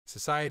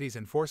Societies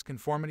enforce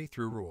conformity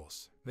through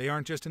rules. They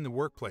aren't just in the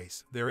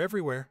workplace, they're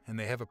everywhere, and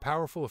they have a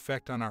powerful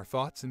effect on our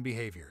thoughts and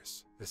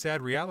behaviors. The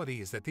sad reality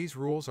is that these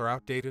rules are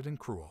outdated and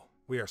cruel.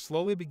 We are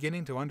slowly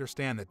beginning to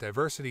understand that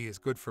diversity is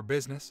good for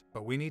business,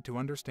 but we need to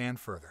understand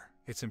further.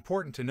 It's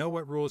important to know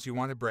what rules you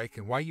want to break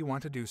and why you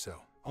want to do so.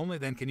 Only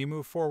then can you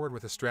move forward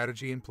with a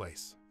strategy in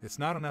place. It's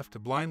not enough to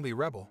blindly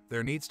rebel,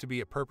 there needs to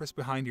be a purpose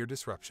behind your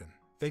disruption.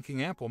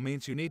 Thinking ample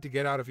means you need to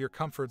get out of your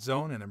comfort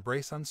zone and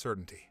embrace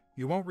uncertainty.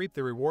 You won't reap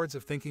the rewards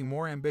of thinking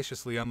more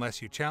ambitiously unless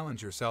you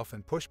challenge yourself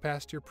and push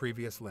past your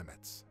previous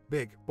limits.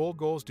 Big, bold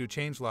goals do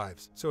change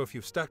lives, so if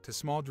you've stuck to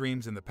small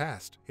dreams in the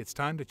past, it's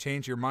time to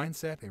change your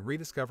mindset and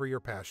rediscover your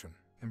passion.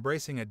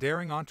 Embracing a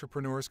daring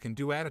entrepreneur's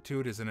can-do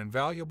attitude is an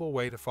invaluable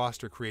way to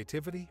foster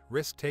creativity,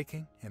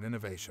 risk-taking, and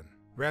innovation.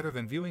 Rather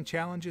than viewing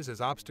challenges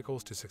as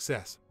obstacles to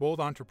success, bold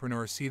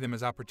entrepreneurs see them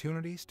as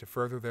opportunities to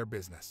further their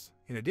business.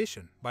 In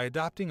addition, by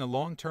adopting a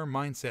long-term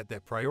mindset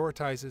that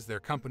prioritizes their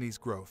company's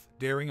growth,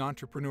 daring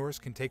entrepreneurs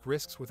can take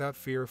risks without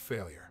fear of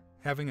failure.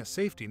 Having a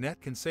safety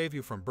net can save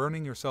you from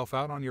burning yourself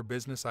out on your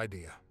business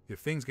idea. If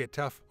things get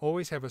tough,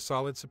 always have a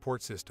solid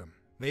support system.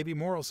 Maybe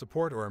moral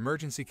support or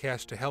emergency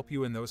cash to help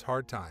you in those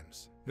hard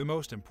times. The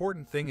most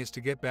important thing is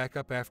to get back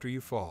up after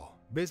you fall.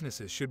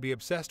 Businesses should be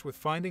obsessed with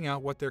finding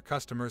out what their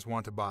customers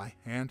want to buy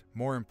and,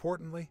 more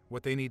importantly,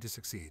 what they need to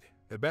succeed.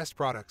 The best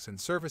products and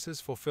services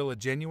fulfill a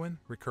genuine,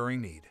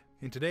 recurring need.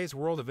 In today's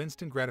world of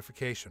instant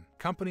gratification,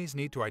 companies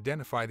need to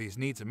identify these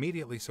needs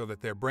immediately so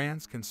that their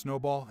brands can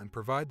snowball and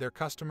provide their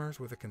customers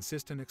with a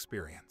consistent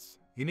experience.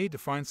 You need to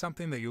find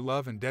something that you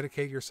love and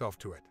dedicate yourself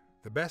to it.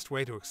 The best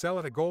way to excel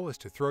at a goal is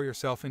to throw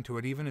yourself into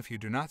it even if you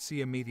do not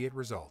see immediate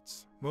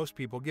results. Most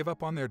people give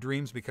up on their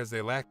dreams because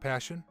they lack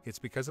passion. It's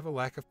because of a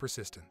lack of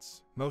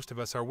persistence. Most of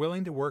us are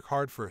willing to work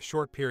hard for a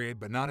short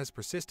period but not as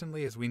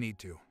persistently as we need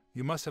to.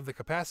 You must have the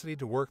capacity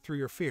to work through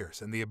your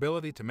fears and the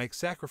ability to make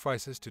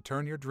sacrifices to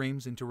turn your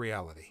dreams into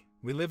reality.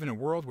 We live in a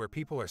world where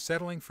people are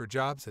settling for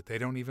jobs that they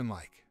don't even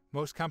like.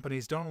 Most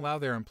companies don't allow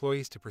their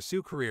employees to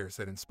pursue careers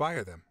that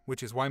inspire them,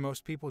 which is why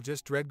most people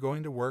just dread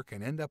going to work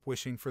and end up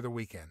wishing for the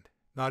weekend.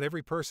 Not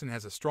every person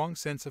has a strong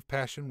sense of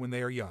passion when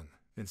they are young.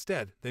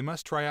 Instead, they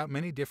must try out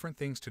many different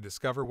things to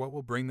discover what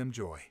will bring them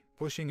joy.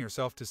 Pushing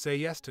yourself to say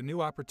yes to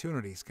new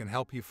opportunities can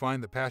help you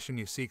find the passion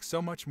you seek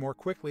so much more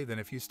quickly than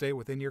if you stay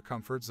within your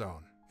comfort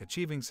zone.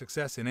 Achieving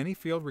success in any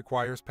field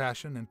requires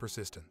passion and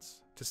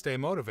persistence. To stay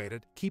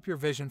motivated, keep your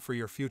vision for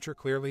your future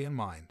clearly in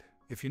mind.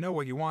 If you know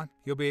what you want,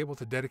 you'll be able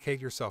to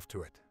dedicate yourself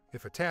to it.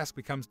 If a task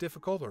becomes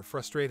difficult or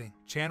frustrating,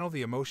 channel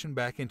the emotion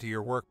back into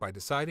your work by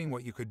deciding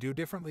what you could do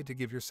differently to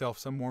give yourself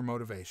some more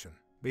motivation.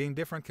 Being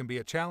different can be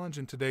a challenge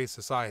in today's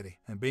society,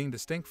 and being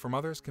distinct from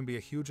others can be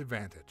a huge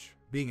advantage.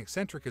 Being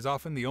eccentric is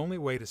often the only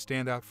way to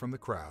stand out from the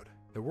crowd.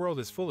 The world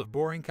is full of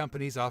boring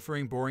companies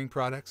offering boring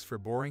products for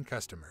boring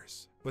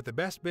customers. But the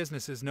best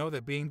businesses know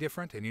that being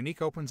different and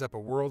unique opens up a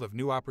world of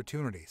new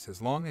opportunities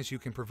as long as you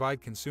can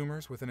provide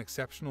consumers with an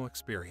exceptional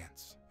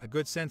experience. A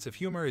good sense of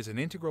humor is an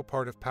integral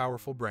part of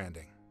powerful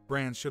branding.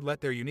 Brands should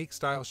let their unique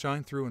style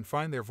shine through and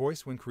find their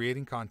voice when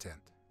creating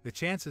content. The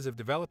chances of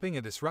developing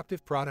a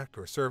disruptive product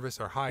or service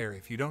are higher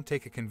if you don't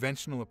take a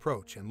conventional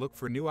approach and look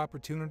for new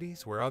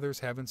opportunities where others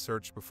haven't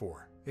searched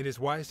before. It is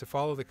wise to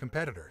follow the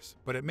competitors,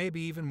 but it may be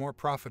even more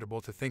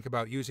profitable to think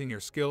about using your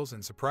skills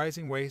in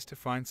surprising ways to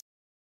find